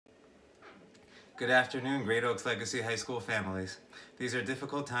Good afternoon, Great Oaks Legacy High School families. These are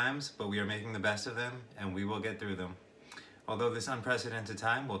difficult times, but we are making the best of them, and we will get through them. Although this unprecedented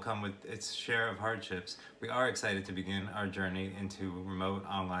time will come with its share of hardships, we are excited to begin our journey into remote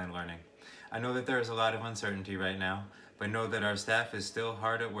online learning. I know that there is a lot of uncertainty right now, but know that our staff is still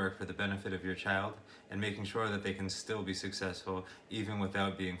hard at work for the benefit of your child and making sure that they can still be successful even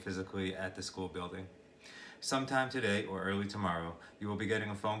without being physically at the school building. Sometime today or early tomorrow, you will be getting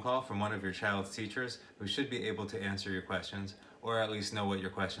a phone call from one of your child's teachers who should be able to answer your questions, or at least know what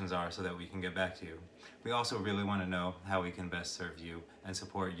your questions are so that we can get back to you. We also really want to know how we can best serve you and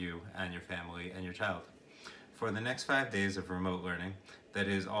support you and your family and your child. For the next 5 days of remote learning, that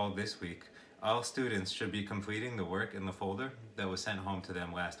is all this week, all students should be completing the work in the folder that was sent home to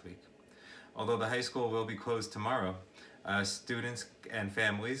them last week. Although the high school will be closed tomorrow, students and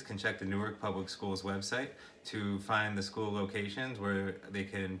families can check the Newark Public Schools website to find the school locations where they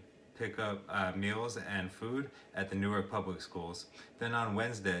can pick up meals and food at the Newark Public Schools. Then on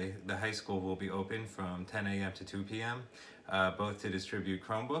Wednesday, the high school will be open from 10 a.m. to 2 p.m., both to distribute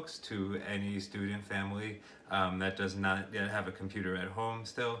Chromebooks to any student family that does not yet have a computer at home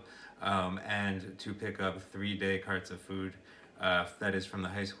still, and to pick up 3-day carts of food that is from the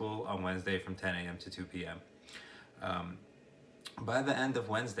high school on Wednesday from 10 a.m. to 2 p.m. By the end of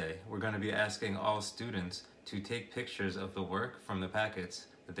Wednesday, we're going to be asking all students to take pictures of the work from the packets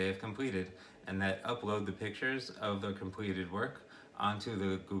that they have completed and that upload the pictures of the completed work onto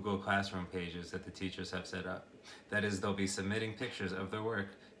the Google Classroom pages that the teachers have set up. That is, they'll be submitting pictures of their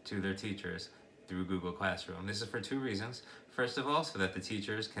work to their teachers through Google Classroom. This is for 2 reasons. First of all, so that the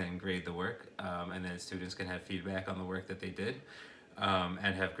teachers can grade the work and then students can have feedback on the work that they did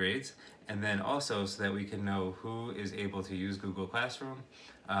and have grades. And then also so that we can know who is able to use Google Classroom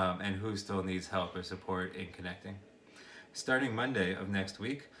and who still needs help or support in connecting. Starting Monday of next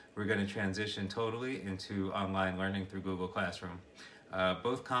week, we're going to transition totally into online learning through Google Classroom.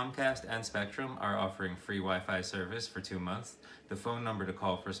 Both Comcast and Spectrum are offering free Wi-Fi service for 2 months. The phone number to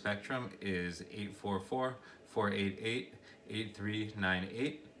call for Spectrum is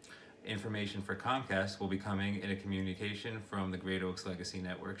 844-488-8398. Information for Comcast will be coming in a communication from the Great Oaks Legacy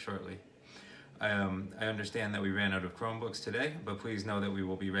Network shortly. I understand that we ran out of Chromebooks today, but please know that we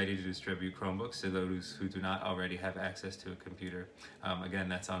will be ready to distribute Chromebooks to those who do not already have access to a computer. Again,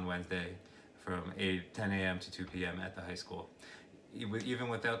 that's on Wednesday from 10 a.m. to 2 p.m. at the high school. Even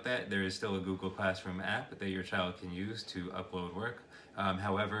without that, there is still a Google Classroom app that your child can use to upload work.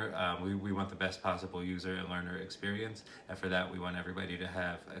 However, we want the best possible user and learner experience, and for that we want everybody to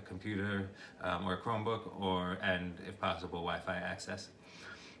have a computer or a Chromebook and if possible Wi-Fi access.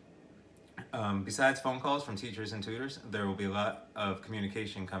 Besides phone calls from teachers and tutors, there will be a lot of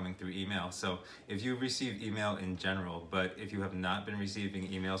communication coming through email. So if you receive email in general, but if you have not been receiving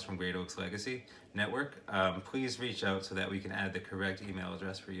emails from Great Oaks Legacy Network, please reach out so that we can add the correct email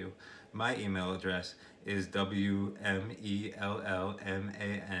address for you. My email address is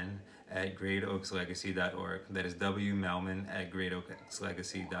wmelman@greatoakslegacy.org. That is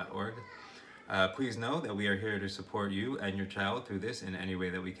wmelman@greatoakslegacy.org. Please know that we are here to support you and your child through this in any way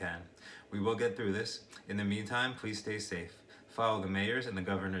that we can. We will get through this. In the meantime, please stay safe. Follow the mayor's and the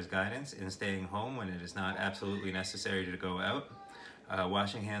governor's guidance in staying home when it is not absolutely necessary to go out.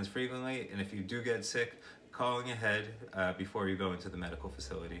 Washing hands frequently, and if you do get sick, calling ahead before you go into the medical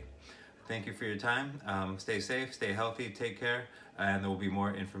facility. Thank you for your time. Stay safe, stay healthy, take care, and there will be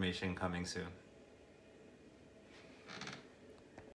more information coming soon.